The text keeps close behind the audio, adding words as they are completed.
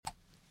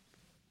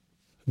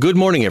Good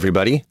morning,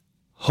 everybody.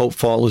 Hope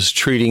fall is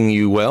treating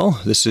you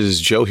well. This is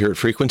Joe here at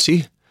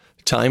Frequency.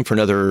 Time for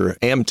another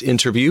Amped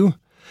interview.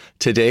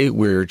 Today,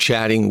 we're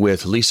chatting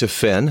with Lisa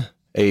Fenn,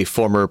 a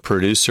former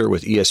producer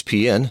with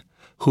ESPN,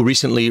 who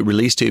recently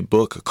released a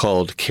book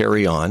called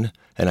Carry On,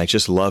 and I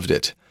just loved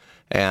it,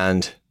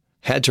 and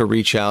had to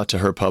reach out to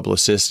her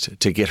publicist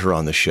to get her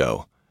on the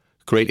show.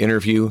 Great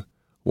interview,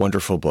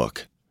 wonderful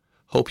book.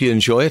 Hope you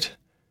enjoy it,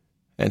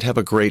 and have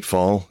a great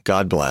fall.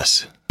 God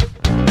bless.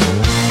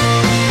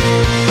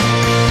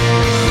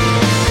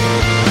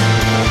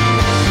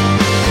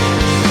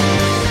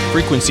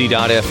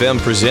 Frequency.fm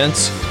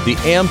presents the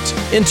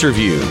Amped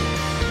Interview.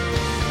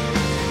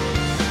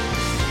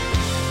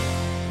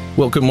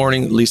 Well, good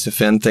morning, Lisa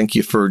Fenn. Thank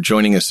you for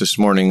joining us this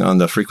morning on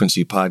the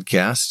Frequency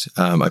podcast.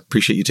 I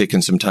appreciate you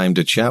taking some time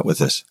to chat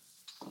with us.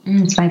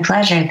 It's my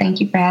pleasure.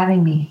 Thank you for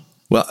having me.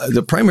 Well,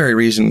 the primary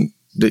reason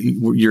that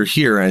you're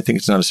here, and I think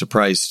it's not a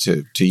surprise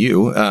to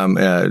you,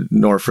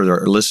 nor for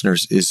our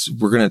listeners, is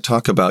we're going to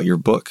talk about your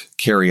book,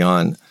 Carry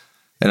On.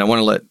 And I want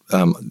to let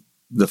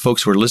the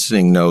folks who are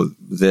listening know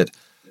that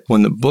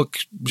when the book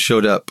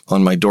showed up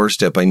on my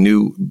doorstep, I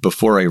knew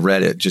before I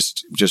read it,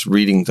 just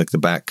reading like the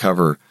back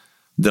cover,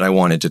 that I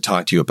wanted to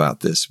talk to you about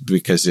this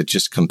because it's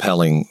just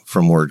compelling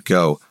from word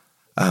go.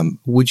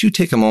 Would you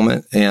take a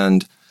moment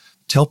and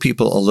tell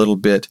people a little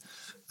bit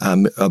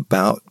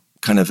about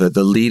kind of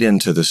the lead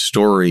into the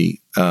story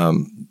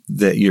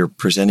that you're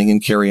presenting in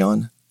Carry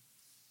On?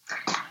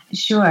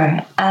 Sure.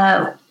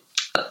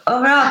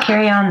 Overall,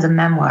 Carry On is a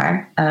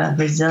memoir of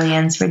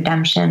resilience,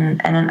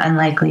 redemption, and an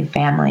unlikely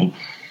family.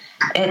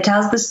 It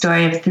tells the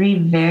story of three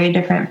very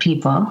different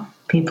people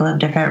of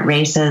different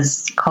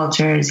races,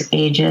 cultures,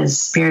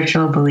 ages,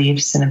 spiritual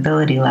beliefs, and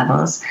ability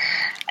levels.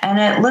 And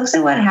it looks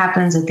at what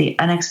happens at the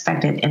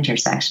unexpected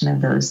intersection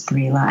of those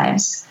three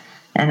lives.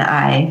 And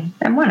I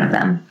am one of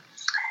them.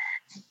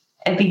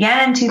 It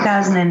began in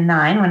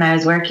 2009 when I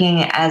was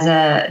working as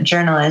a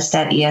journalist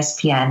at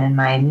ESPN, and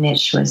my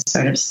niche was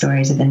sort of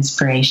stories of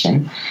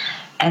inspiration.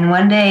 And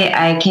one day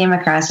I came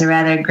across a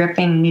rather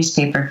gripping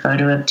newspaper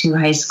photo of two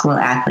high school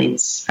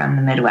athletes from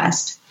the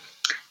Midwest,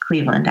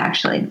 Cleveland,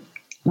 actually.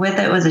 With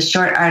it was a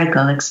short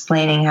article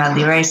explaining how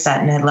Leroy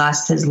Sutton had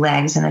lost his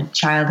legs in a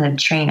childhood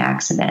train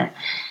accident.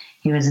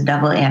 He was a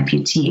double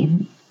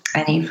amputee,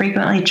 and he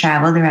frequently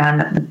traveled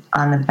around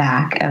on the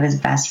back of his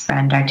best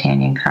friend,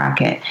 D'Artagnan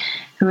Crockett,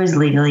 who was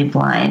legally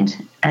blind.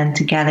 And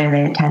together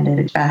they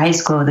attended a high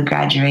school with a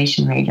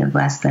graduation rate of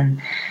less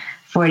than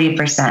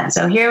 40%.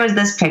 So here was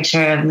this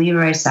picture of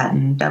Leroy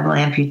Sutton, double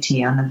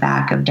amputee, on the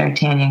back of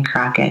D'Artagnan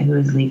Crockett, who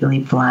is legally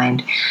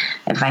blind.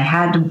 If I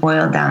had to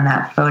boil down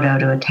that photo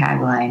to a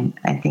tagline,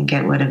 I think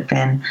it would have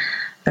been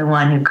the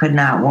one who could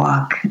not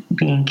walk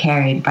being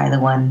carried by the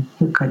one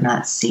who could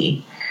not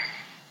see.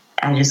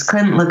 I just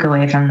couldn't look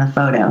away from the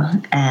photo,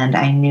 and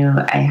I knew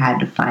I had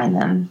to find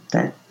them.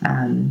 That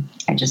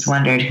I just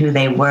wondered who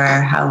they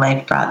were, how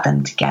life brought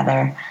them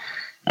together,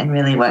 and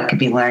really what could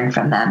be learned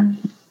from them.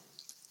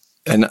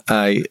 And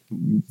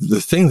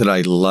the thing that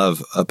I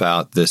love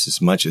about this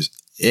as much as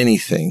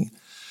anything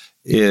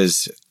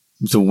is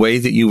the way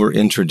that you were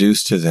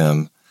introduced to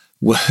them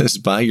was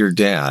by your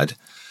dad,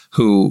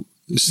 who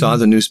saw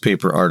the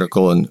newspaper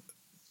article, and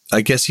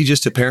I guess he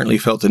just apparently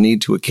felt the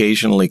need to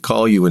occasionally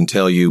call you and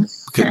tell you,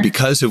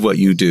 because of what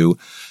you do,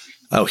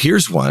 oh,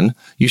 here's one,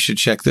 you should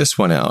check this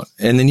one out.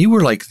 And then you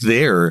were like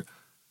there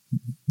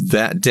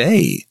that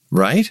day,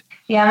 right?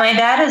 Yeah, my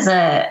dad is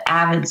an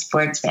avid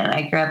sports fan.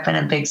 I grew up in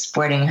a big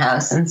sporting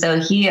house, and so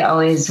he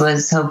always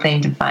was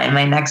hoping to find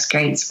my next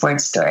great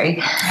sports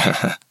story.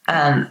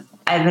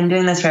 I've been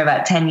doing this for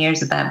about 10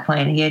 years at that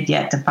point. He had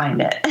yet to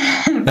find it.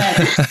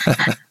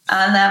 But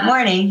on that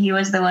morning, he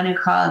was the one who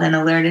called and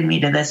alerted me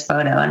to this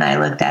photo, and I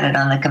looked at it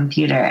on the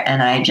computer,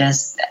 and I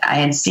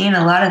had seen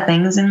a lot of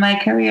things in my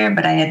career,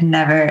 but I had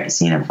never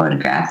seen a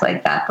photograph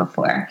like that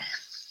before.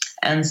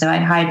 And so I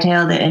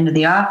hightailed it into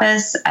the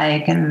office.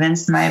 I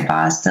convinced my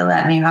boss to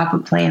let me hop a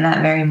plane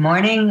that very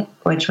morning,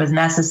 which was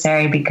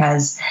necessary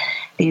because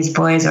these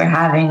boys were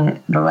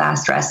having the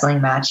last wrestling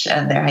match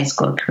of their high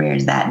school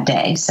careers that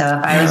day. So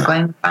if I was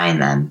going to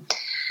find them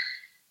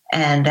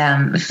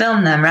and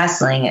film them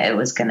wrestling, it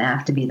was going to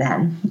have to be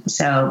then.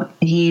 So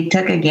he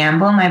took a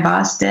gamble, my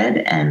boss did,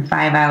 and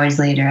 5 hours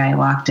later I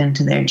walked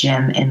into their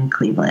gym in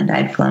Cleveland.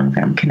 I'd flown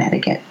from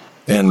Connecticut.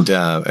 And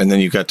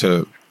then you got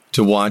to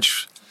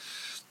watch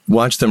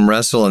them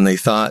wrestle, and they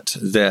thought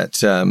that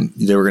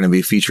they were going to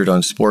be featured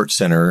on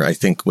SportsCenter, I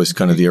think was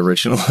kind of the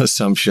original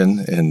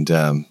assumption.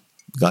 And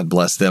God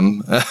bless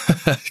them,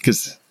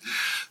 because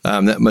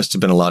that must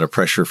have been a lot of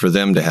pressure for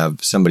them to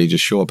have somebody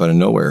just show up out of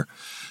nowhere.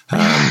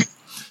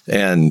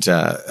 And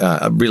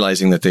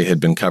realizing that they had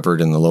been covered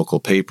in the local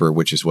paper,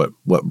 which is what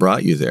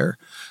brought you there.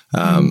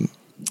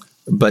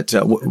 But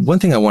one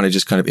thing I want to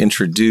just kind of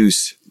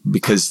introduce,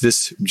 because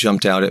this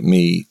jumped out at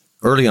me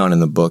early on in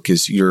the book,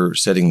 is you're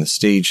setting the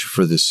stage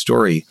for this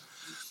story,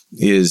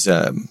 is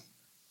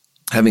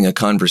having a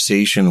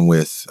conversation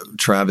with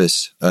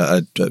Travis,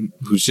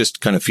 who's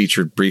just kind of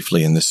featured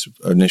briefly in this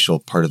initial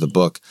part of the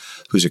book,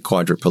 who's a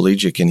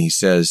quadriplegic. And he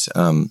says,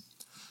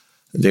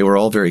 they were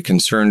all very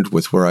concerned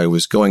with where I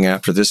was going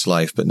after this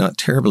life, but not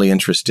terribly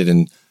interested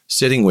in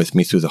sitting with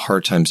me through the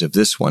hard times of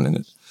this one.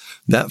 And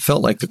that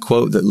felt like the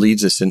quote that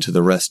leads us into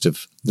the rest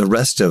of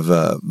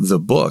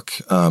the book,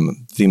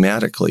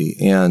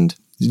 thematically. And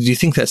do you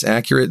think that's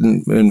accurate?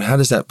 And how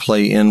does that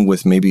play in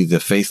with maybe the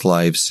faith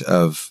lives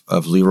of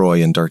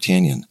Leroy and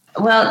D'Artagnan?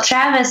 Well,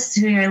 Travis,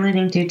 who you're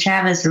alluding to,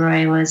 Travis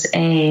Roy, was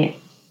a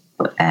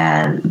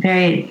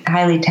very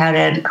highly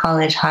touted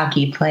college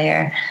hockey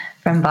player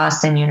from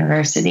Boston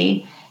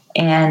University.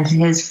 And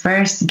his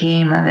first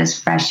game of his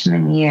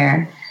freshman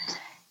year,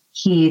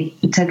 he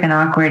took an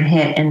awkward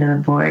hit into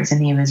the boards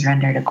and he was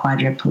rendered a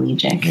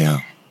quadriplegic. Yeah.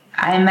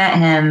 I met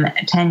him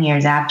 10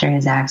 years after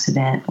his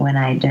accident when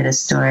I did a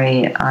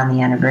story on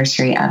the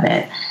anniversary of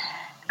it.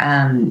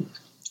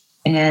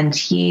 And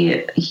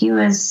he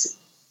was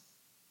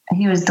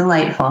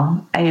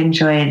delightful. I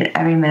enjoyed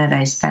every minute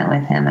I spent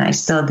with him, and I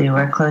still do.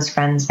 We're close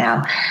friends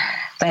now.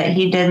 But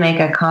he did make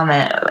a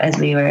comment as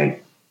we were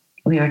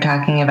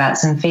talking about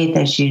some faith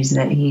issues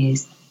that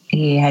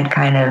he had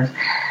kind of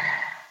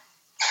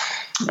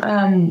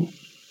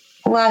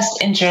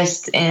lost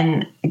interest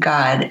in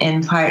God,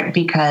 in part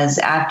because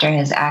after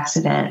his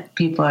accident,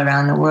 people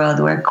around the world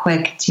were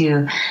quick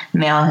to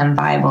mail him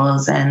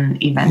Bibles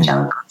and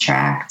evangelical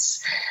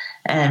tracts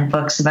and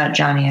books about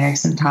Johnny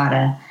Erickson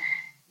Tata.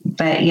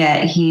 But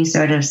yet he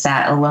sort of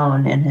sat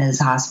alone in his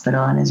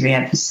hospital and his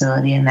rehab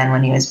facility. And then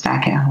when he was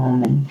back at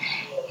home, and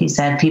he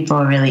said people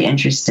were really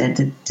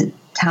interested to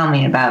tell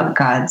me about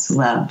God's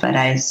love, but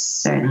I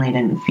certainly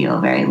didn't feel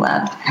very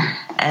loved.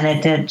 And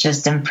it did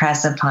just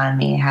impress upon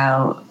me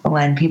how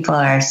when people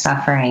are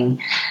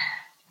suffering,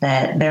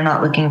 that they're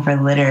not looking for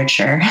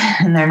literature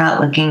and they're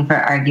not looking for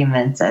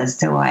arguments as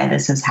to why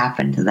this has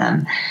happened to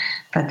them,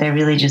 but they're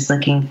really just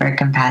looking for a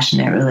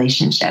compassionate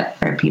relationship,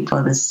 for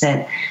people to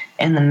sit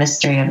in the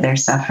mystery of their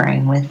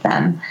suffering with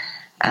them,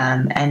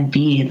 and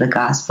be the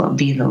gospel,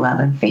 be the love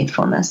and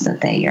faithfulness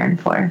that they yearn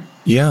for.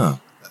 Yeah.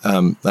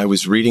 I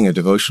was reading a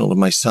devotional to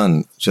my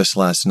son just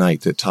last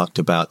night that talked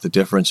about the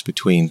difference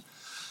between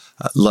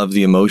love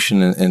the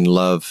emotion and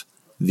love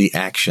the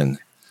action.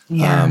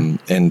 Yeah.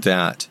 And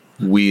that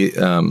we,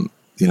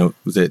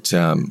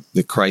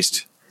 that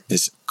Christ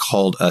has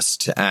called us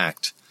to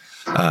act,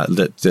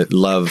 that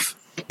love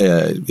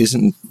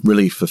isn't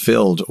really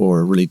fulfilled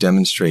or really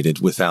demonstrated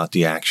without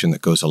the action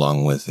that goes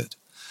along with it.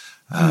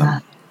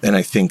 And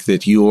I think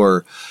that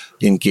your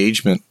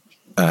engagement,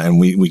 and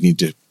we need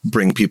to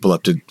bring people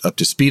up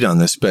to speed on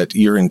this, but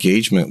your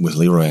engagement with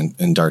Leroy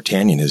and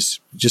D'Artagnan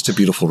is just a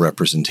beautiful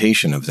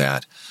representation of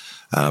that.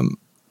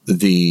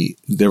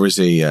 There was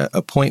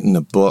a point in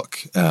the book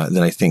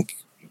that I think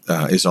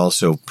is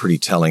also pretty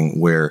telling,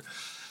 where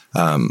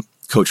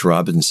Coach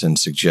Robinson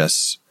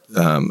suggests,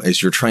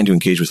 as you're trying to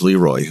engage with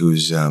Leroy,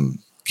 who's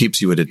keeps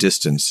you at a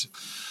distance,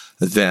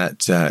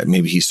 that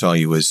maybe he saw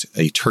you as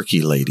a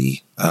turkey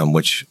lady,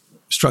 which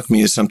struck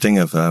me as something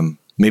of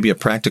maybe a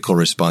practical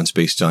response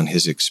based on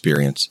his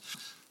experience.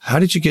 How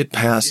did you get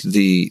past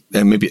and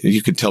maybe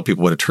you could tell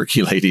people what a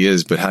turkey lady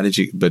is,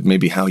 but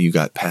maybe how you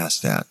got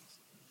past that?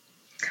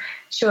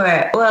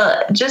 Sure.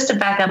 Well, just to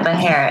back up a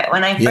hair,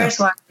 when I first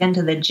walked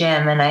into the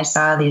gym and I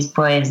saw these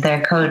boys,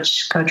 their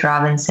Coach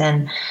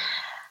Robinson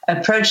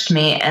approached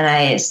me, and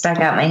I stuck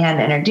out my hand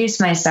to introduce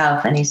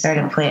myself, and he sort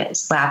of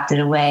slapped it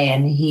away,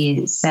 and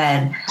he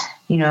said,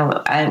 we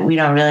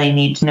don't really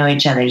need to know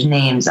each other's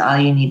names. All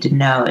you need to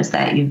know is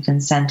that you've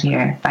been sent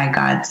here by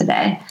God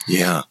today.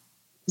 Yeah.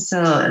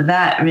 So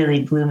that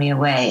really blew me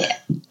away.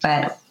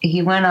 But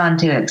he went on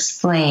to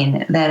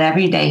explain that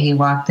every day he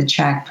walked the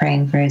track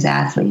praying for his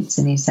athletes.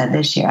 And he said,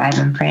 this year I've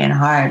been praying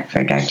hard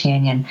for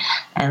D'Artagnan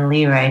and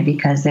Leroy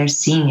because they're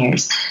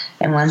seniors.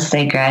 And once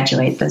they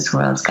graduate, this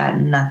world's got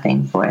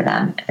nothing for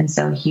them. And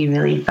so he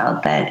really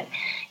felt that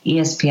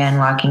ESPN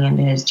walking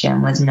into his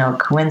gym was no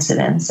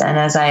coincidence. And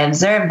as I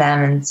observed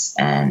them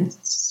and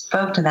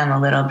spoke to them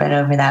a little bit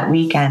over that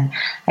weekend,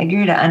 I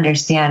grew to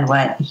understand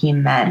what he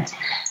meant.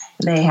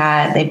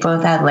 They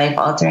both had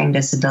life-altering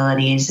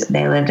disabilities.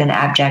 They lived in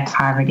abject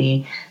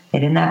poverty. They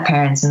didn't have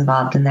parents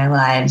involved in their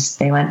lives.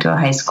 They went to a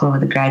high school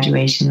with a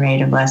graduation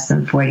rate of less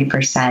than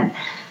 40%.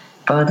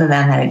 Both of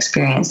them had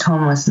experienced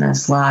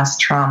homelessness, loss,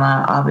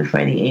 trauma, all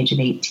before the age of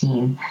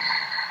 18.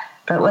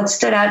 But what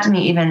stood out to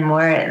me even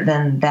more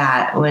than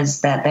that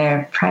was that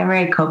their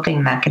primary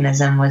coping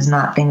mechanism was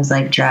not things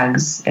like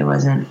drugs. It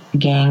wasn't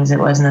gangs. It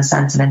wasn't a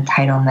sense of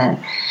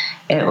entitlement.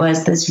 It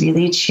was this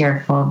really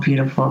cheerful,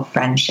 beautiful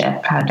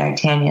friendship, how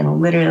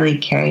D'Artagnan literally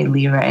carried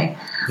Leroy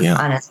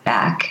on his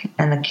back.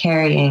 And the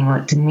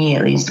carrying, to me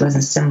at least, was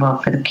a symbol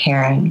for the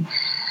caring.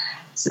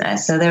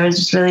 So there was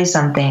just really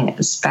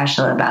something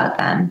special about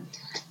them.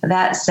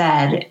 That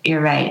said,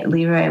 you're right,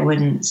 Leroy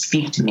wouldn't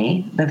speak to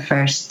me the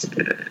first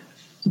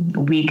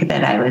week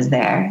that I was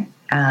there.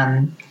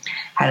 Had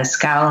a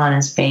scowl on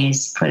his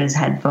face, put his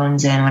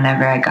headphones in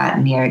whenever I got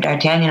near.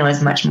 D'Artagnan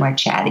was much more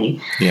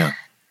chatty. Yeah.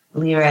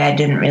 Leroy, I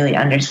didn't really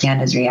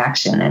understand his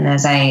reaction. And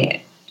as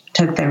I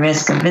took the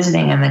risk of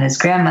visiting him at his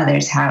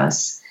grandmother's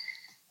house,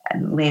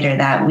 later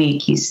that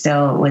week, he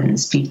still wouldn't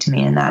speak to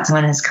me. And that's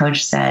when his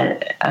coach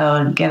said,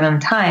 "Oh, give him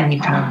time. He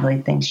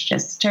probably thinks you're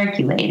just a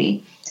turkey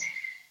lady."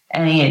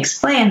 And he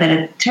explained that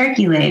a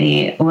turkey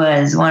lady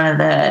was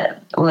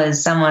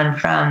someone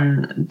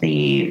from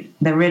the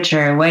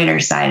richer, whiter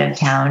side of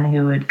town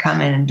who would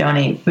come in and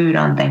donate food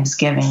on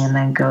Thanksgiving and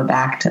then go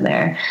back to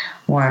their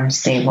warm,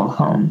 stable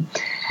home.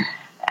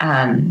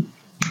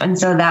 And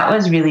so that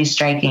was really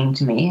striking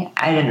to me.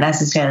 I didn't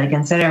necessarily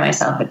consider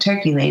myself a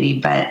turkey lady,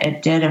 but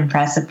it did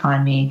impress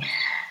upon me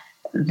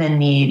the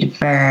need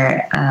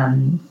for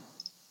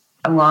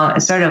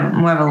sort of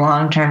more of a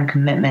long-term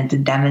commitment to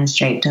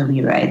demonstrate to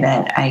Leroy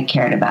that I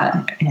cared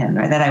about him,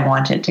 or that I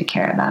wanted to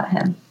care about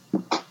him.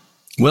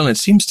 Well, it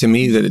seems to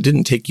me that it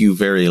didn't take you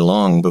very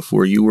long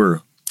before you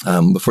were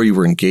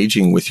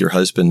engaging with your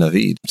husband,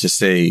 Navid, to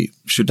say,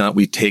 should not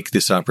we take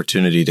this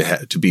opportunity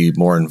to be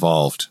more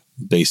involved,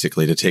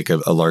 basically to take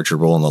a larger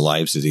role in the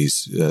lives of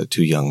these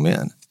two young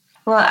men?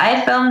 Well,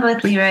 I filmed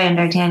with Leroy and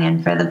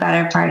D'Artagnan for the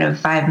better part of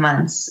 5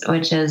 months,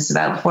 which is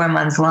about 4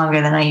 months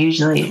longer than I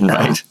usually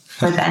film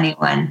with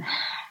anyone.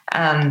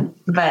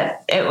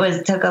 But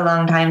it took a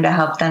long time to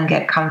help them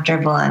get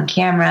comfortable on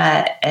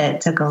camera.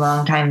 It took a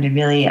long time to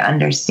really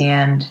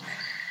understand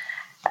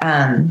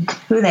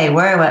who they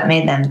were, what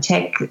made them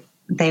tick.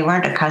 They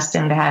weren't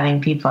accustomed to having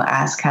people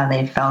ask how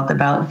they felt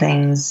about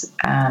things.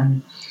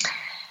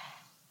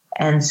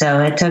 And so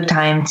it took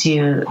time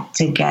to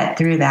get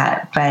through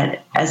that.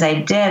 But as I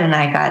did and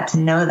I got to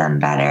know them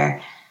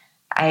better,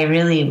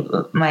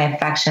 my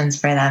affections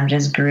for them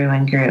just grew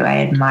and grew. I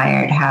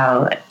admired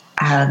how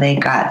they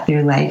got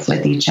through life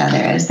with each other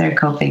as their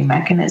coping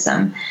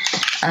mechanism.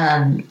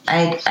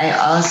 I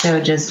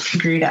also just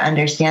grew to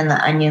understand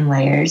the onion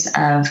layers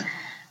of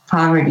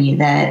poverty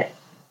that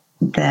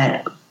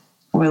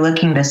were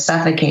looking to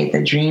suffocate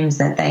the dreams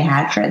that they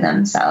had for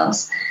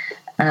themselves.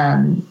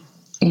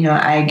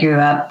 I grew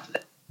up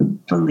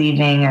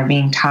believing or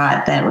being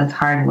taught that with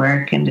hard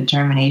work and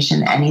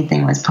determination,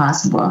 anything was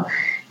possible.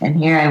 And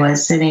here I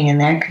was sitting in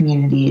their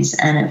communities,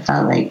 and it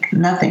felt like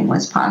nothing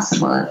was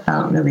possible. It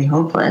felt really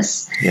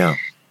hopeless. Yeah.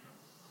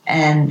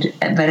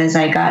 But as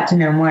I got to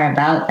know more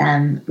about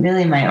them,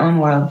 really my own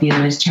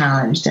worldview was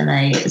challenged, and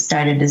I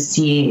started to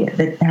see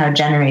how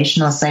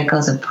generational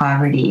cycles of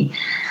poverty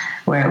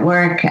were at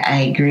work.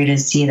 I grew to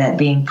see that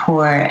being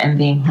poor and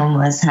being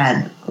homeless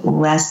had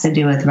less to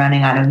do with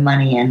running out of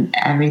money and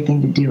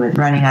everything to do with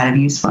running out of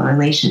useful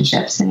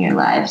relationships in your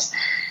lives.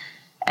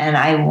 And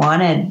I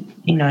wanted,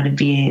 to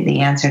be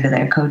the answer to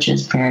their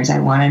coaches' prayers. I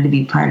wanted to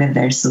be part of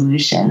their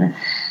solution.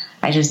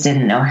 I just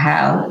didn't know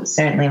how.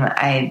 Certainly,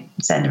 I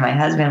said to my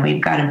husband,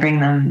 we've got to bring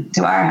them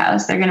to our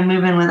house. They're going to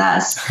move in with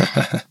us.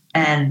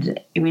 And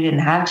we didn't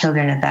have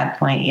children at that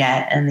point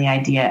yet. And the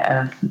idea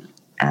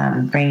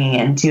of bringing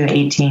in two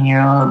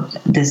 18-year-old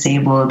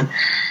disabled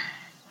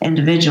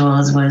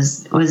individuals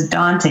was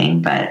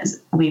daunting, but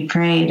we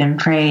prayed and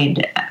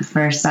prayed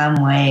for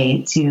some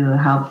way to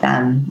help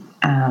them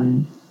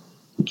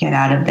get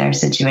out of their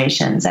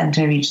situations and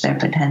to reach their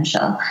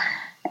potential.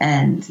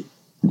 And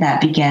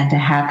that began to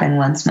happen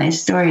once my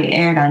story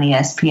aired on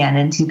ESPN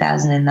in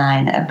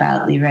 2009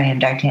 about Leroy and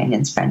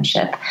D'Artagnan's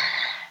friendship.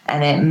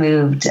 And it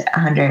moved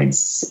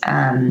hundreds,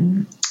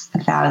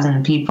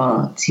 1,000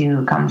 people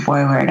to come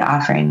forward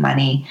offering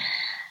money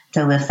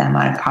to lift them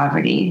out of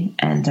poverty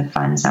and to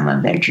fund some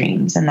of their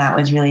dreams. And that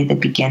was really the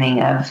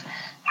beginning of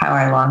how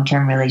our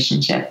long-term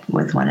relationship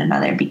with one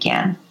another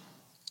began.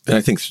 And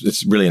I think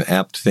it's really an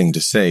apt thing to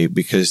say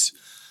because,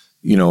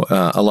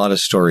 a lot of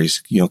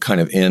stories,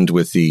 kind of end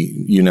with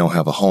the,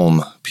 have a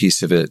home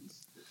piece of it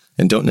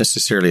and don't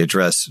necessarily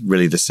address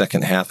really the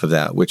second half of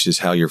that, which is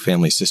how your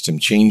family system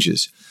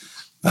changes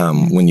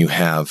when you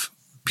have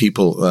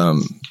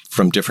people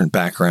from different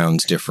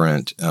backgrounds,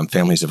 different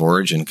families of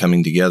origin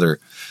coming together.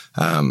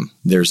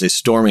 There's a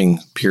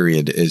storming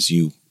period as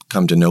you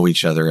come to know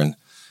each other.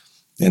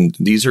 And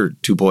these are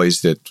two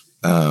boys that,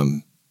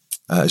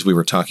 as we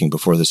were talking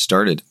before this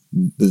started,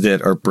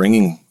 that are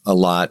bringing a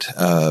lot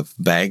of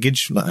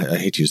baggage. I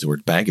hate to use the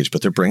word baggage,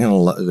 but they're bringing a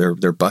lot,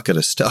 their bucket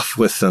of stuff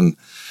with them,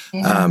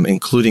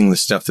 including the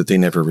stuff that they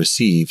never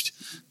received.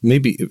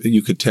 Maybe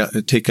you could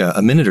take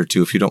a minute or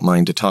two, if you don't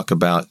mind, to talk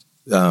about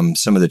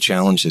some of the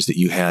challenges that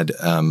you had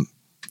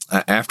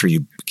after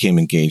you became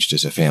engaged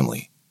as a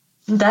family.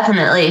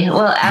 Definitely.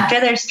 Well,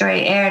 after their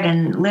story aired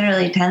and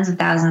literally tens of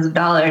thousands of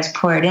dollars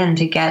poured in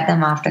to get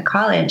them off to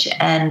college.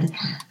 And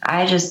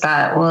I just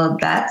thought, well,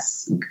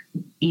 that's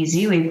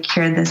easy. We've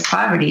cured this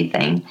poverty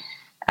thing.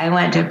 I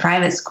went to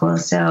private school,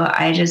 so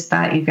I just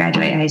thought you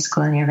graduate high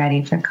school and you're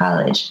ready for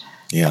college.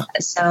 Yeah.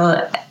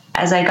 So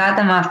as I got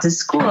them off to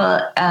school,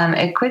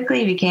 it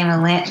quickly became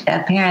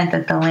apparent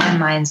that the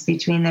landmines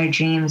between their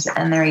dreams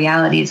and their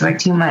realities were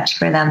too much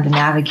for them to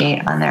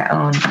navigate on their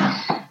own.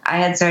 I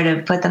had sort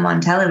of put them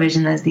on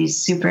television as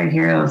these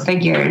superhero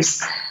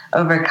figures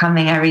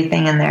overcoming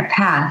everything in their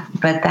path.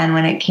 But then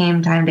when it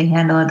came time to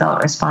handle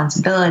adult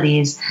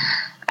responsibilities,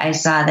 I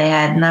saw they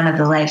had none of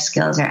the life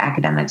skills or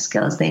academic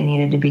skills they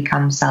needed to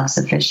become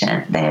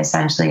self-sufficient. They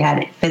essentially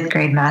had 5th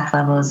grade math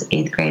levels,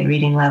 8th grade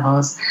reading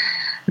levels,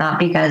 not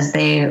because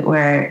they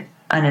were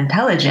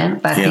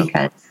unintelligent, but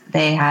because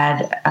they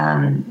had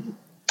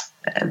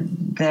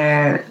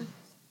their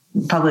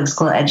public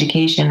school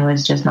education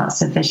was just not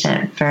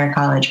sufficient for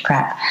college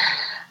prep.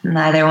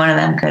 Neither one of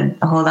them could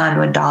hold on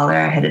to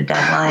 $1, hit a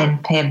deadline,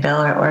 pay a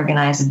bill, or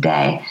organize a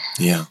day.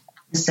 Yeah.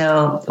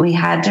 So we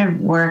had to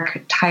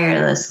work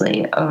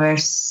tirelessly over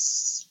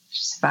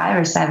 5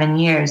 or 7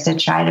 years to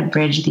try to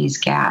bridge these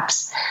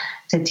gaps,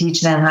 to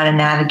teach them how to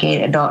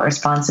navigate adult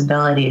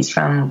responsibilities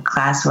from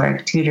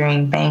classwork,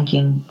 tutoring,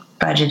 banking,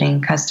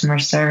 budgeting, customer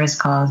service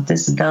calls,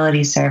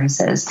 disability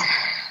services.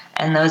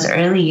 And those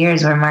early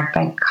years were marked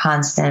by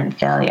constant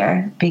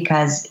failure,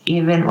 because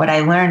even what I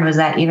learned was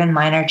that even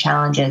minor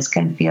challenges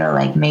can feel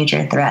like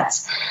major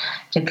threats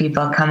to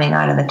people coming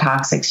out of the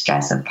toxic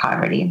stress of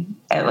poverty.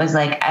 It was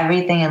like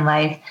everything in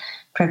life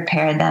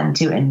prepared them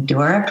to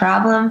endure a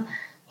problem,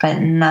 but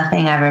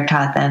nothing ever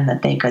taught them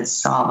that they could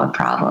solve a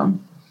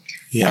problem.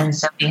 Yeah. And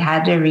so we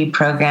had to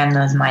reprogram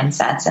those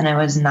mindsets, and it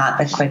was not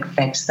the quick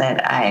fix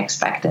that I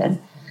expected.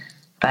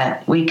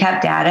 But we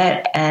kept at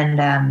it,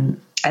 and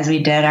as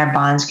we did, our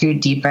bonds grew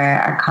deeper.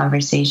 Our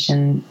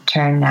conversation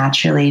turned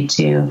naturally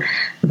to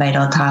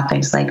vital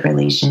topics like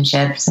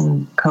relationships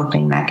and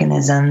coping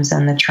mechanisms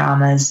and the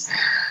traumas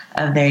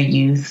of their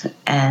youth.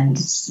 And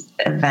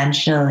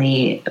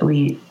eventually,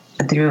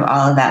 through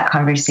all of that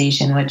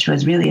conversation, which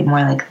was really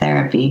more like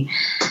therapy,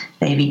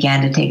 they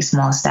began to take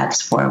small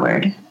steps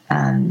forward.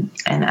 And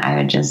I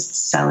would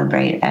just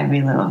celebrate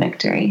every little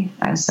victory.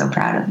 I was so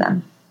proud of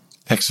them.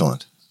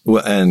 Excellent.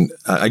 Well, and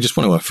I just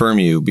want to affirm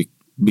you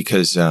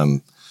because,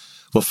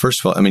 well, first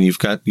of all, I mean,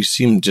 you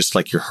seem just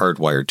like you're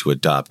hardwired to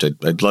adopt.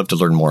 I'd love to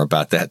learn more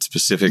about that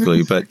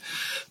specifically, but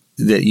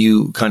that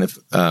you kind of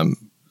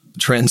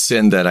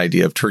transcend that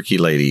idea of turkey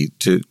lady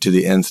to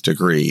the nth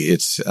degree.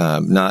 It's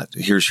not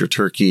here's your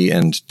turkey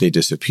and they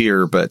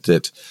disappear, but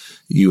that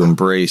you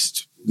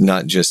embraced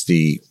not just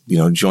the,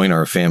 join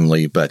our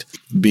family, but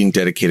being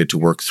dedicated to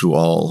work through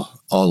all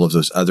of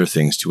those other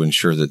things to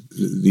ensure that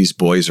these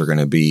boys are going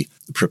to be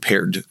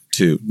prepared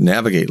to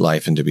navigate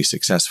life and to be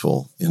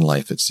successful in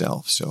life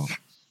itself. So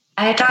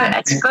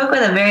I spoke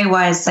with a very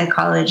wise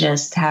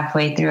psychologist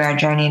halfway through our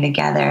journey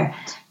together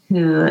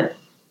who,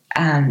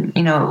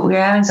 we were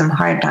having some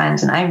hard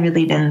times, and I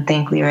really didn't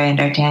think Leroy and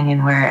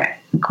D'Artagnan were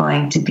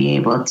going to be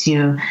able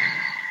to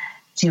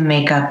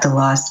make up the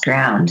lost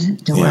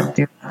ground, to work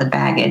through the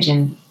baggage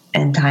and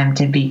time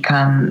to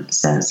become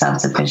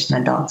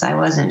self-sufficient adults. I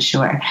wasn't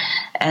sure.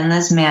 And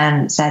this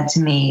man said to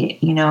me,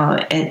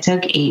 it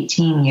took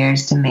 18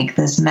 years to make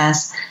this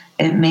mess.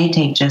 It may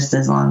take just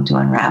as long to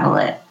unravel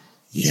it.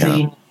 Yeah. So you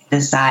need to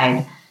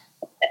decide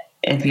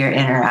if you're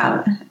in or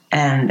out.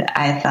 And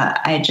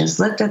I just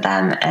looked at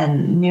them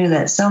and knew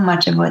that so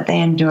much of what they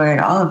endured,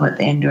 all of what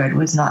they endured,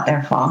 was not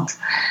their fault.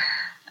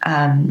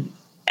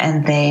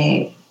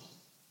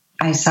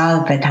 I saw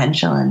the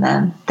potential in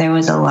them. There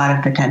was a lot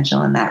of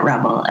potential in that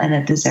rebel, and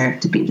it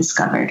deserved to be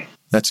discovered.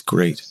 That's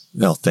great.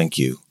 Well, thank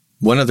you.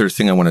 One other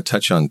thing I want to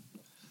touch on,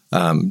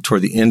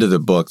 toward the end of the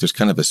book, there's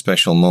kind of a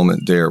special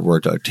moment there where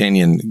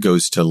D'Artagnan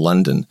goes to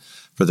London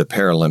for the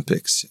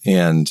Paralympics.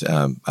 And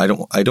I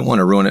don't want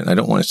to ruin it. And I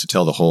don't want us to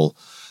tell the whole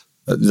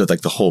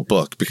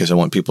book, because I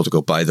want people to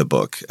go buy the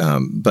book.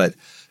 But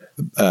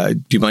do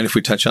you mind if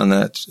we touch on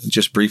that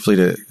just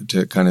briefly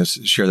to kind of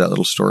share that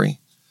little story?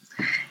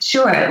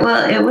 Sure.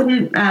 Well, it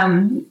wouldn't,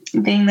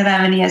 being that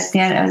I'm I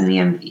was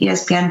an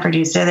ESPN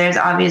producer, there's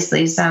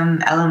obviously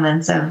some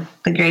elements of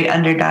the great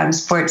underdog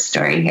sports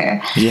story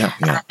here. Yeah.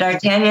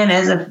 D'Artagnan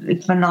is a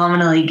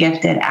phenomenally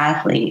gifted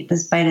athlete.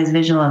 Despite his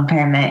visual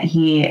impairment,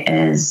 he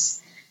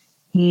is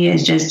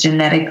just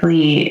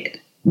genetically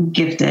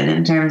gifted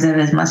in terms of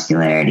his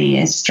muscularity,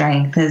 his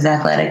strength, his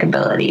athletic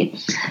ability.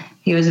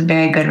 He was a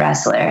very good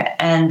wrestler.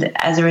 And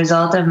as a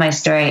result of my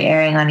story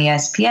airing on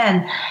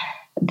ESPN,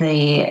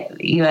 the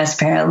U.S.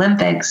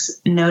 Paralympics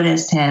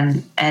noticed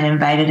him and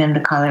invited him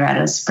to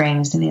Colorado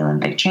Springs to the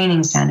Olympic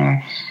Training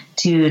Center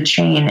to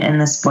train in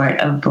the sport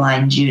of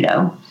blind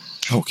judo.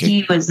 Okay.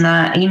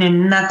 He knew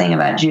nothing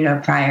about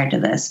judo prior to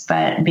this,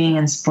 but being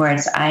in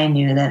sports, I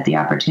knew that the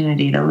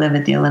opportunity to live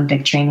at the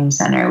Olympic Training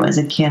Center was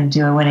akin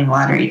to a winning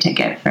lottery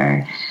ticket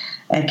for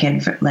a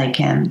kid like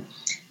him.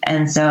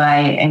 And so I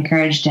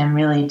encouraged him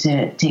really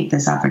to take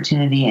this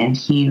opportunity, and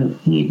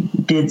he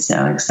did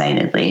so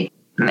excitedly.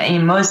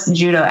 Most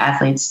judo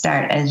athletes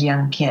start as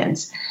young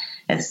kids.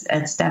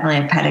 It's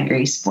definitely a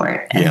pedigree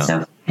sport. And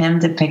so for him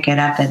to pick it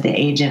up at the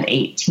age of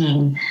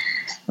 18,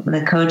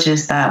 the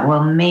coaches thought,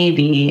 well,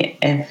 maybe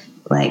if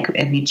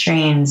he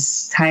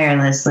trains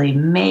tirelessly,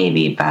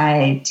 maybe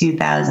by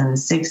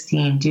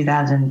 2016,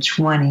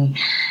 2020,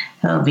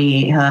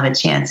 he'll have a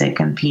chance at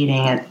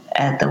competing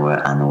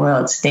on the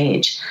world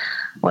stage.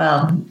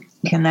 Well,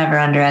 you can never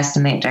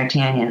underestimate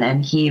D'Artagnan,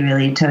 and he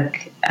really took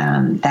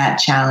that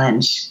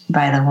challenge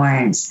by the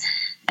horns.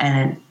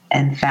 And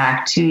in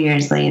fact, 2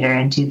 years later,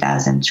 in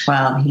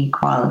 2012, he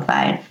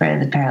qualified for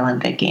the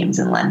Paralympic Games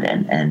in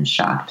London and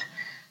shocked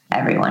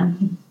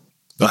everyone.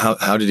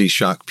 How did he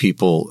shock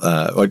people?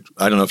 Or,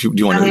 I don't know if do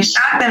you want to. He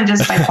shocked them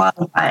just by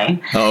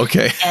qualifying. Oh,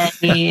 okay. And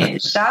he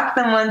shocked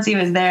them once he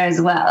was there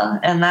as well.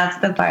 And that's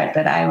the part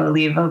that I will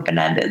leave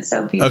open-ended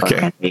so people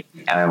can read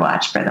or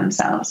watch for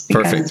themselves,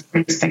 because it's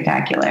pretty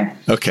spectacular.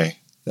 Okay.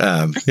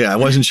 I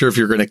wasn't sure if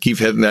you were going to keep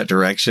heading that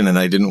direction, and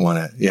I didn't want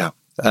to. Yeah.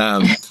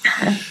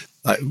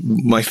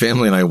 My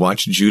family and I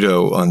watched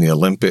judo on the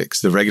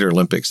Olympics, the regular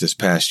Olympics this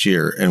past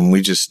year, and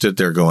we just stood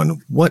there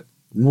going, "What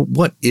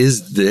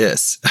is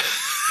this?"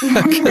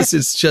 Because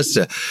it's just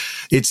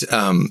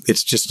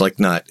like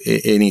not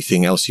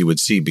anything else you would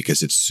see,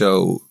 because it's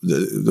so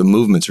the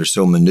movements are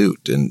so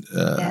minute, and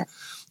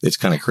it's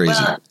kind of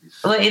crazy.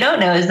 Well, what you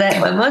don't know is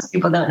that what most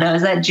people don't know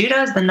is that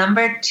judo is the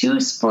number 2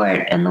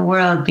 sport in the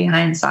world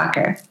behind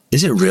soccer.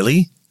 Is it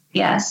really?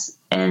 Yes.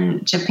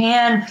 In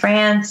Japan,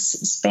 France,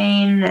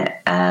 Spain,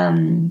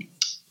 the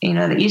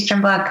Eastern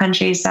Bloc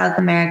countries, South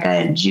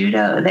America,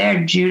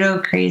 they're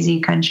judo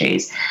crazy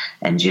countries.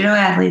 And judo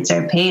athletes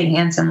are paid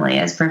handsomely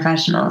as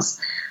professionals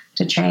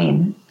to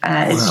train.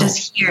 It's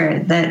just here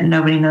that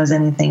nobody knows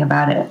anything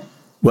about it.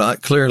 Well,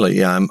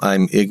 clearly,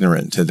 I'm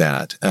ignorant to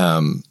that.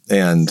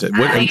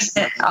 That makes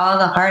it all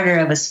the harder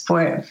of a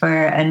sport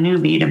for a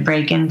newbie to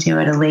break into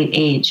at a late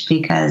age,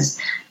 because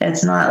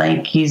it's not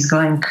like he's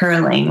going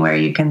curling where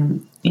you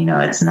can,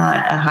 it's not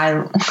a high,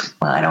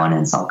 well, I don't want to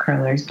insult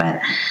curlers, but.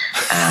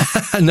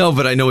 No,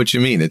 but I know what you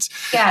mean. It's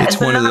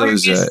one of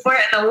those. Sport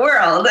in the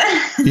world.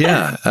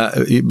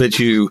 But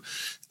you,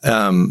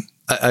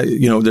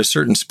 there's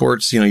certain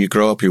sports, you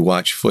grow up, you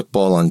watch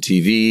football on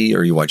TV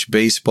or you watch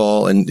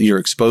baseball, and your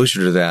exposure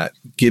to that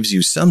gives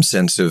you some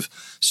sense of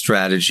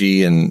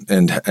strategy and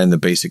the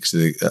basics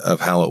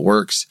of how it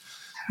works.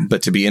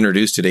 But to be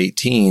introduced at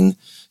 18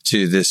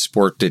 to this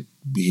sport that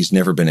he's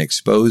never been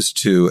exposed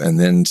to, and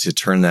then to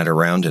turn that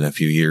around in a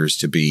few years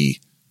to be,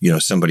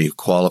 somebody who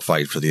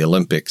qualified for the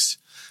Olympics,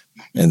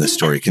 and the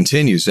story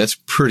continues. That's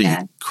pretty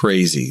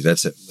crazy.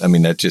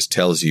 That just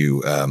tells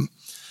you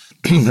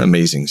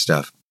amazing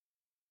stuff.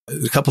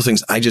 A couple of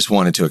things I just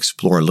wanted to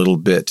explore a little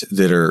bit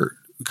that are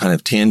kind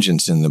of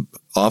tangents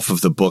off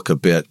of the book a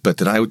bit, but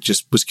that I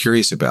just was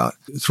curious about.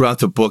 Throughout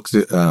the book,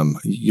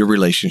 your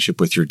relationship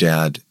with your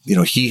dad,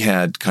 he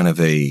had kind of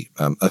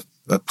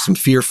some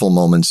fearful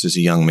moments as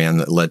a young man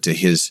that led to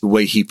the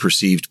way he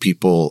perceived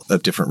people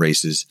of different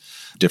races,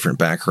 different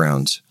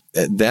backgrounds.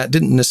 That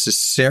didn't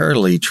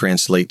necessarily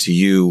translate to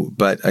you,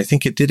 but I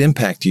think it did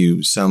impact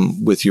you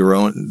some with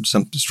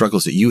some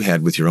struggles that you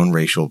had with your own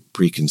racial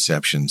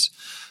preconceptions.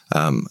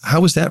 How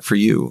was that for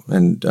you,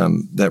 and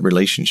that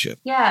relationship?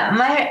 Yeah,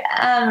 my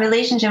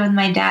relationship with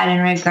my dad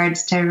in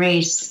regards to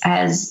race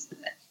has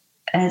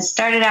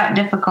started out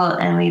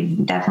difficult, and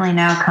we've definitely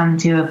now come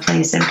to a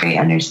place of great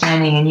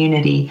understanding and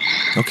unity.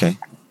 Okay.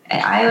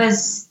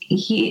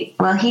 He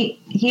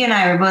and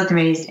I were both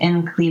raised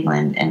in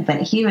Cleveland,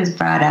 but he was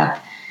brought up,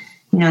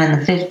 in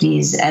the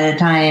 50s at a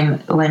time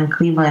when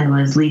Cleveland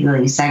was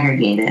legally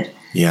segregated.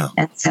 Yeah.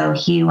 And so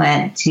he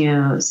went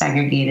to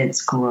segregated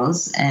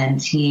schools,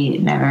 and he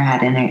never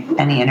had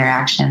any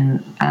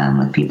interaction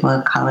with people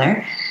of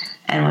color,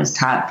 and was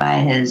taught by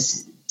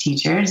his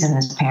teachers and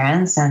his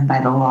parents and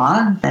by the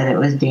law that it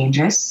was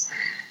dangerous.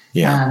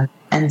 Yeah.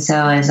 And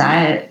so as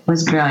I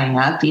was growing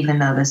up, even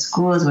though the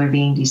schools were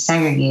being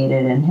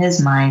desegregated, in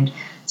his mind,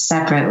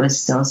 separate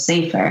was still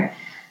safer.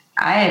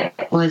 I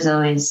was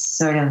always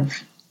sort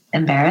of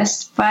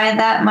embarrassed by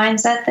that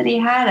mindset that he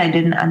had. I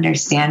didn't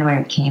understand where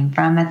it came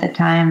from at the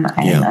time.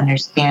 I didn't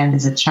understand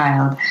as a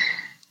child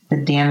the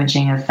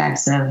damaging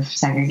effects of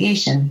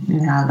segregation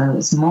and how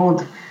those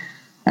mold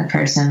a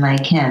person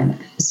like him.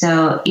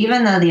 So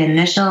even though the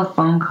initial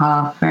phone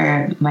call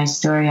for my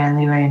story on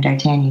Leroy and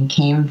D'Artagnan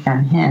came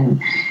from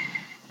him,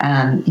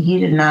 he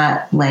did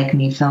not like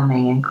me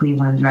filming in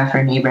Cleveland's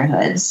rougher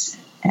neighborhoods,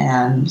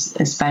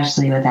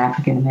 especially with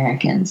African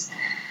Americans.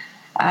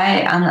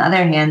 I, on the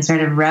other hand,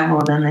 sort of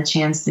reveled in the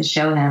chance to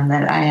show him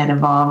that I had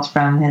evolved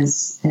from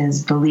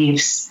his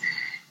beliefs.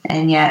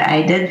 And yet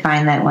I did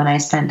find that when I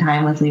spent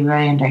time with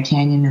Leroy and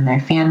D'Artagnan and their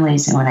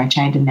families, and when I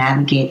tried to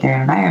navigate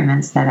their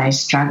environments, that I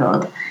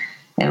struggled.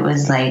 It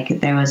was like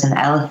there was an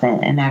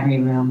elephant in every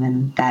room,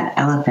 and that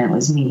elephant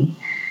was me.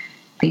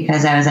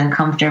 Because I was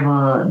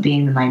uncomfortable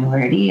being the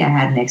minority. I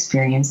hadn't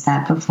experienced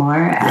that before.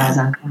 I was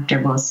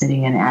uncomfortable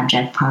sitting in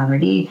abject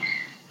poverty.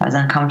 I was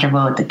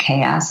uncomfortable with the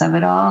chaos of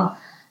it all.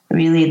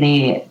 Really,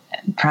 the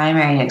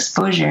primary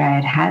exposure I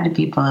had had to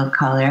people of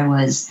color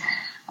was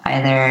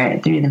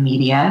either through the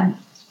media,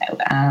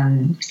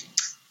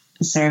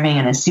 serving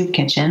in a soup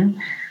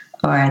kitchen,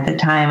 or at the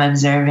time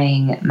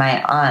observing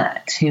my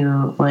aunt,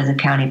 who was a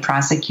county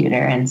prosecutor.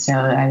 And so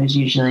I was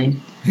usually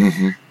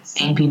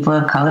seeing people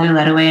of color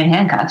led away in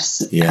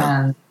handcuffs.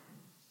 Yeah.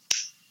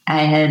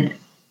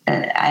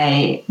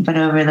 But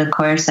over the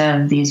course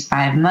of these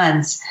 5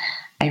 months,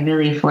 I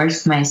really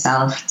forced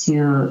myself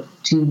to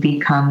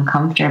become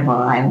comfortable.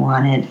 I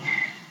wanted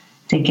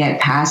to get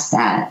past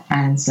that.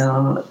 And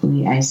so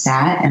I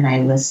sat and I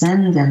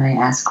listened and I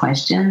asked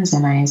questions,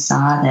 and I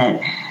saw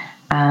that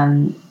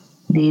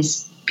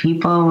these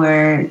people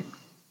were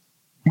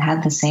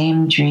had the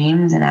same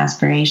dreams and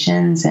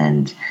aspirations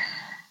and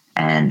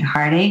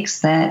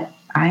heartaches that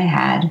I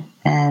had,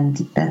 and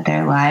that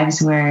their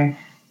lives were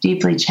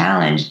deeply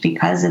challenged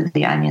because of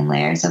the onion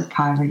layers of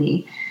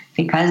poverty,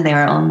 because they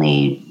were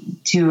only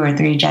 2 or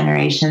 3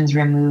 generations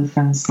removed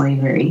from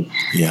slavery.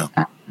 Yeah.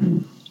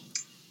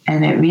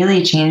 And it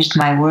really changed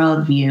my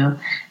worldview.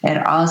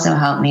 It also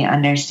helped me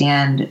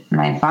understand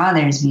my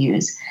father's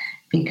views,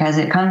 because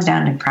it comes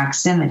down to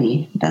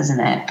proximity, doesn't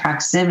it?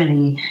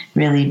 Proximity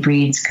really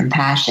breeds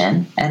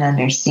compassion, and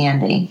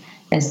understanding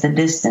is the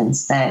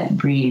distance that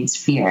breeds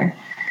fear.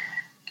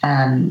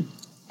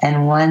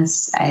 And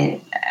once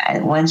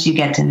you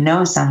get to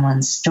know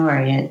someone's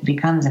story, it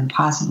becomes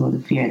impossible to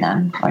fear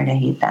them or to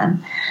hate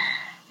them.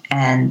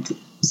 And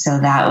so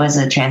that was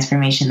a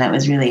transformation that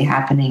was really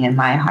happening in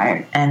my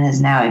heart, and has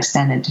now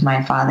extended to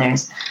my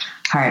father's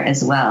heart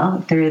as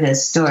well, through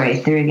this story,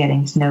 through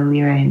getting to know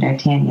Leroy and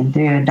D'Artagnan,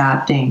 through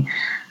adopting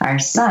our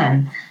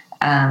son.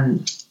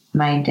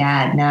 My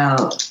dad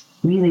now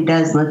really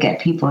does look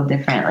at people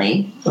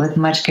differently, with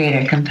much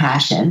greater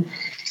compassion.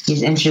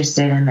 He's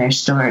interested in their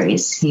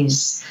stories.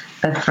 He's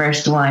the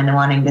first one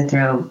wanting to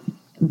throw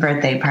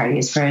birthday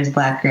parties for his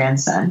Black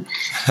grandson.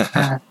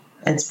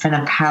 It's been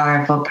a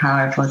powerful,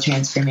 powerful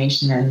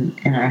transformation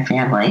in our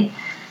family.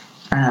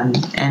 And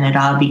it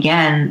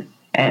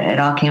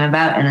all came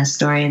about in a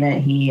story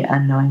that he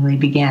unknowingly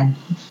began.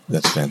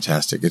 That's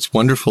fantastic. It's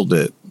wonderful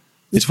to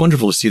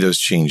see those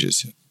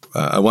changes.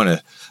 I want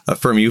to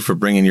affirm you for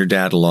bringing your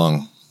dad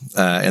along,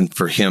 and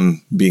for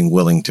him being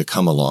willing to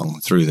come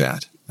along through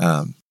that.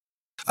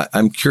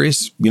 I'm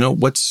curious,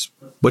 what's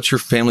your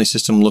family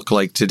system look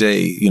like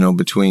today,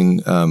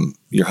 between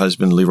your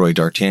husband, Leroy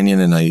D'Artagnan,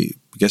 and I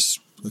guess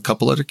a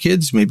couple other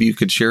kids? Maybe you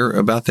could share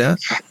about that?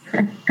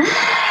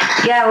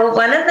 Yeah, well,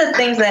 one of the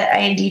things that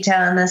I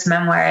detail in this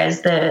memoir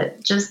is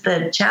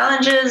the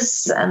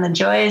challenges and the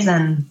joys,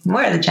 and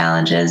more of the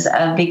challenges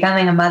of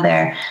becoming a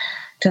mother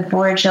to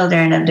 4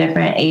 children of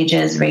different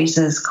ages,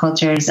 races,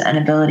 cultures, and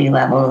ability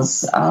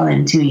levels, all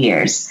in 2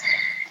 years.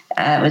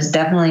 It was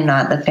definitely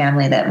not the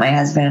family that my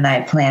husband and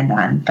I planned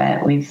on,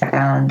 but we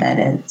found that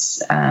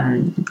it's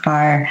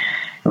far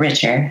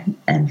richer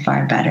and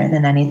far better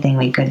than anything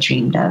we could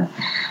dreamed of.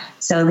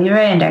 So Leroy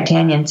and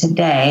D'Artagnan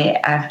today,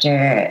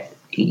 after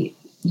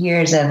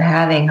years of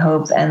having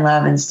hope and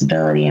love and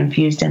stability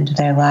infused into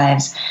their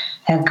lives,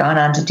 have gone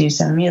on to do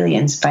some really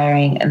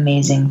inspiring,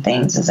 amazing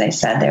things. As I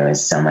said, there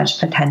was so much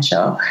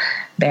potential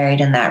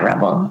buried in that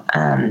rubble.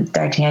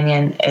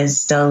 D'Artagnan is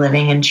still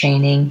living and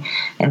training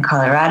in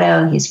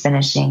Colorado. He's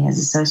finishing his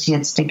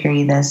associate's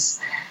degree this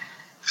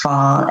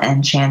fall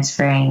and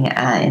transferring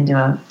into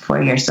a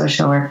 4-year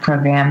social work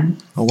program.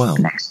 Oh, wow.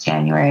 Next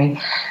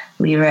January.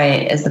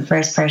 Leroy is the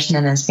first person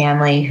in his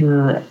family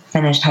who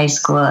finished high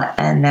school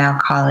and now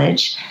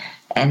college,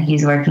 and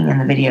he's working in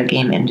the video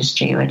game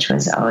industry, which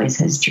was always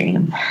his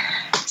dream.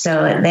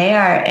 So they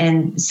are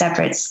in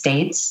separate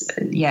states,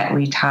 yet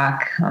we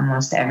talk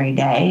almost every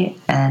day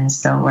and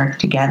still work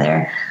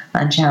together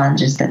on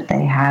challenges that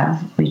they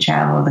have. We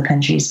travel the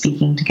country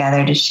speaking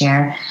together to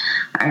share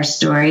our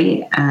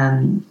story.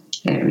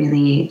 It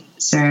really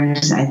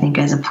serves, I think,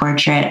 as a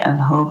portrait of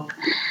hope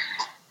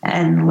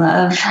and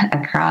love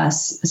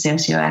across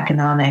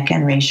socioeconomic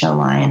and racial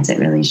lines. It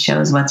really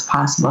shows what's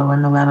possible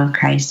when the love of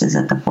Christ is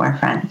at the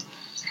forefront.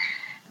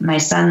 My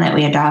son that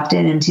we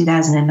adopted in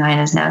 2009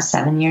 is now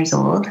 7 years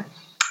old,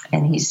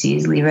 and he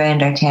sees Leroy and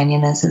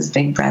D'Artagnan as his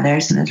big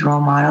brothers and his role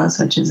models,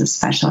 which is a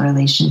special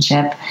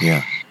relationship.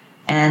 Yeah.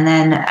 And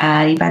then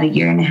about 1.5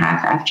 years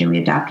after we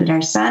adopted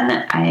our son,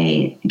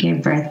 I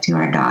gave birth to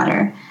our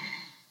daughter.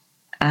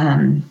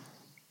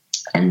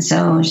 And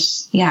so,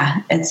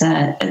 yeah, it's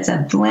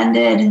a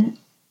blended,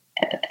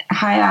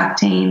 high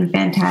octane,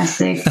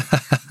 fantastic.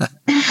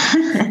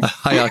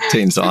 High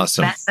octane's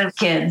awesome. Massive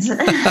kids.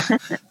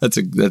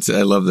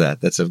 I love that.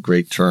 That's a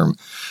great term,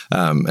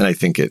 and I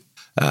think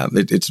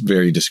it's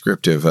very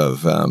descriptive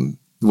of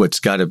what's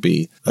got to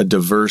be a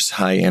diverse,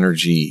 high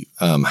energy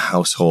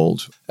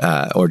household,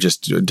 or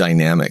just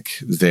dynamic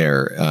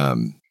there.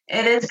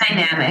 It is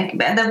dynamic.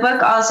 The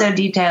book also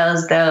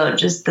details, though,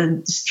 just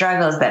the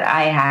struggles that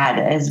I had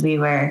as we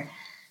were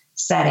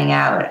setting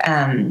out.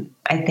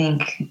 I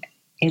think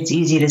it's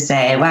easy to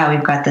say, wow,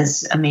 we've got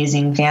this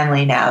amazing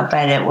family now,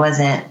 but it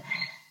wasn't.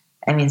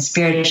 I mean,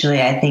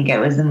 spiritually, I think it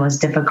was the most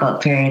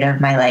difficult period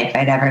of my life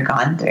I'd ever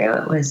gone through.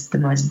 It was the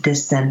most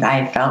distant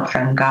I felt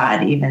from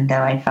God, even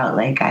though I felt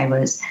like I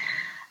was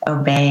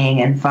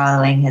obeying and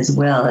following his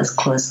will as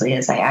closely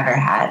as I ever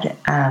had.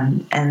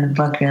 And the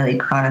book really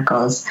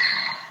chronicles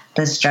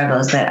the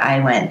struggles that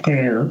I went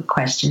through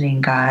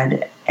questioning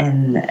God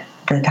in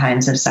the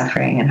times of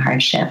suffering and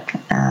hardship,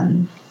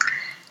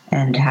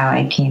 and how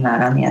I came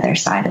out on the other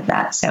side of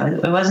that. So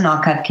it wasn't all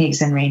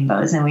cupcakes and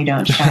rainbows, and we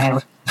don't shy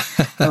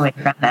away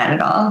from that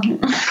at all.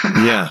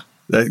 Yeah,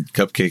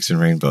 cupcakes and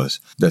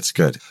rainbows. That's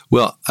good.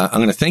 Well, I'm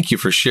going to thank you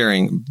for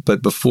sharing.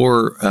 But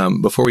before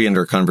we end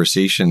our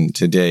conversation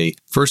today,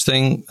 first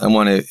thing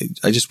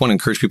I just want to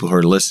encourage people who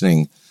are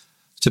listening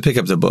to pick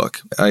up the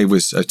book. I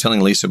was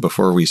telling Lisa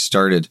before we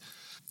started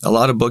a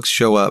lot of books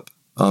show up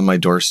on my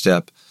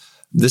doorstep.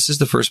 This is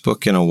the first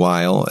book in a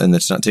while, and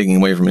that's not taking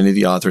away from any of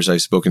the authors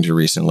I've spoken to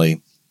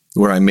recently,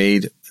 where I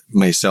made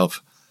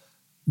myself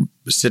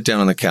sit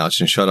down on the couch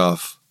and shut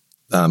off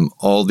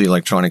all the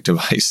electronic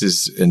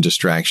devices and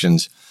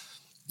distractions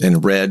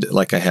and read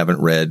like I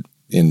haven't read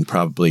in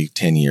probably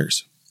 10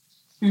 years.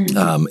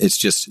 Mm-hmm.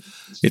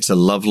 It's a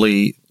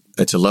lovely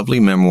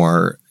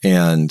memoir,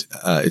 and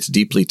it's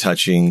deeply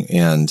touching,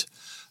 and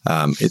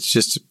it's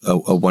just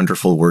a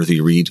wonderful,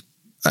 worthy read.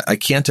 I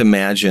can't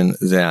imagine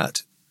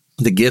that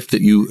the gift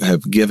that you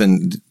have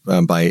given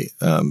by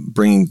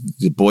bringing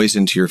the boys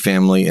into your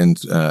family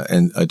and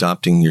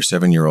adopting your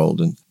 7-year-old,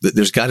 and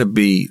there's got to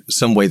be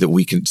some way that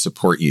we can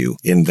support you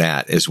in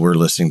that as we're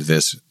listening to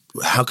this.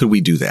 How could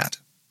we do that?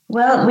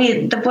 Well,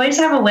 the boys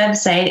have a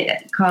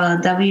website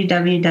called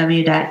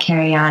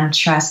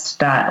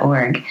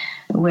www.carryontrust.org,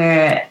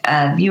 where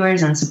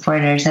viewers and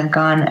supporters have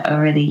gone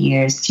over the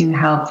years to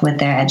help with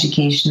their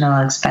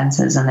educational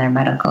expenses and their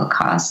medical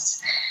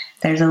costs.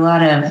 There's a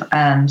lot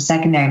of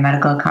secondary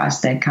medical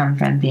costs that come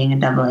from being a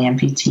double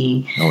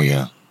amputee. Oh,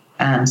 yeah.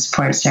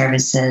 Support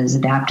services,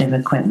 adaptive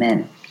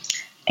equipment,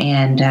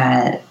 and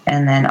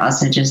then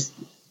also just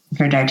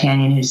for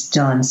D'Artagnan, who's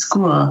still in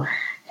school,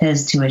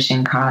 his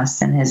tuition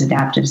costs and his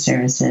adaptive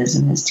services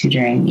and his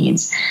tutoring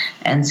needs.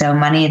 And so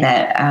money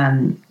that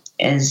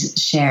is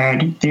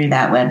shared through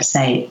that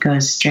website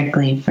goes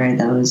strictly for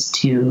those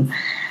two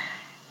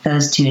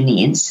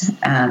needs.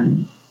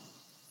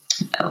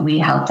 We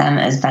help them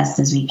as best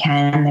as we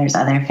can. There's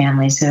other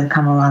families who have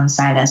come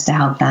alongside us to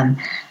help them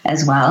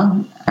as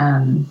well.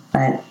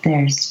 But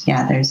there's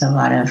a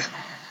lot of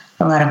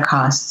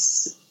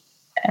costs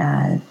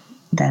that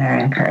are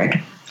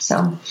incurred.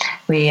 So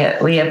we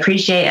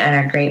appreciate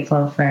and are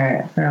grateful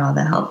for all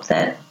the help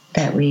that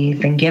we've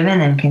been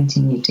given and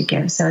continue to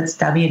give. So it's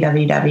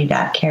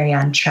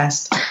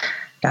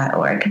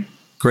www.carryontrust.org.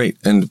 Great.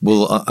 And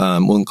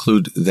we'll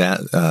include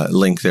that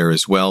link there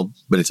as well,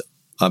 but it's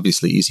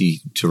obviously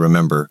easy to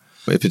remember.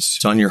 If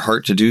it's on your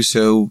heart to do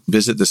so,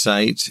 visit the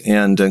site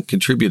and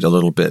contribute a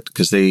little bit,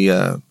 because they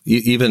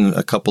even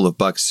a couple of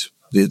bucks,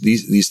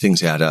 these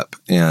things add up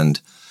and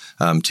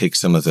take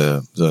some of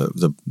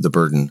the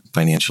burden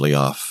financially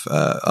off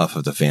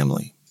of the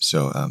family.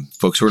 So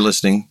folks who are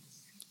listening,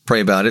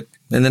 pray about it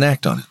and then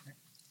act on it.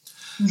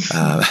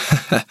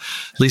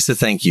 Lisa,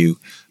 thank you.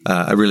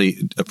 I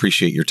really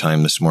appreciate your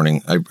time this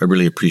morning. I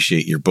really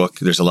appreciate your book.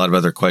 There's a lot of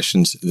other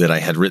questions that I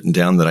had written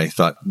down that I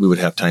thought we would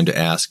have time to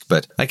ask,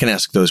 but I can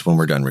ask those when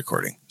we're done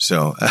recording.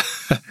 So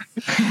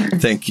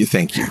thank you.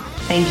 Thank you,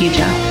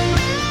 Joe.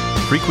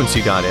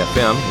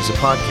 Frequency.fm is a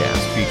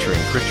podcast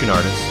featuring Christian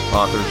artists,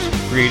 authors,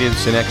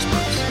 creatives, and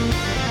experts.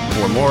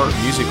 For more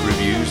music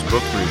reviews,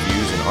 book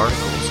reviews, and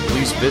articles,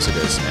 please visit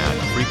us at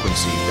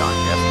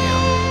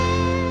frequency.fm.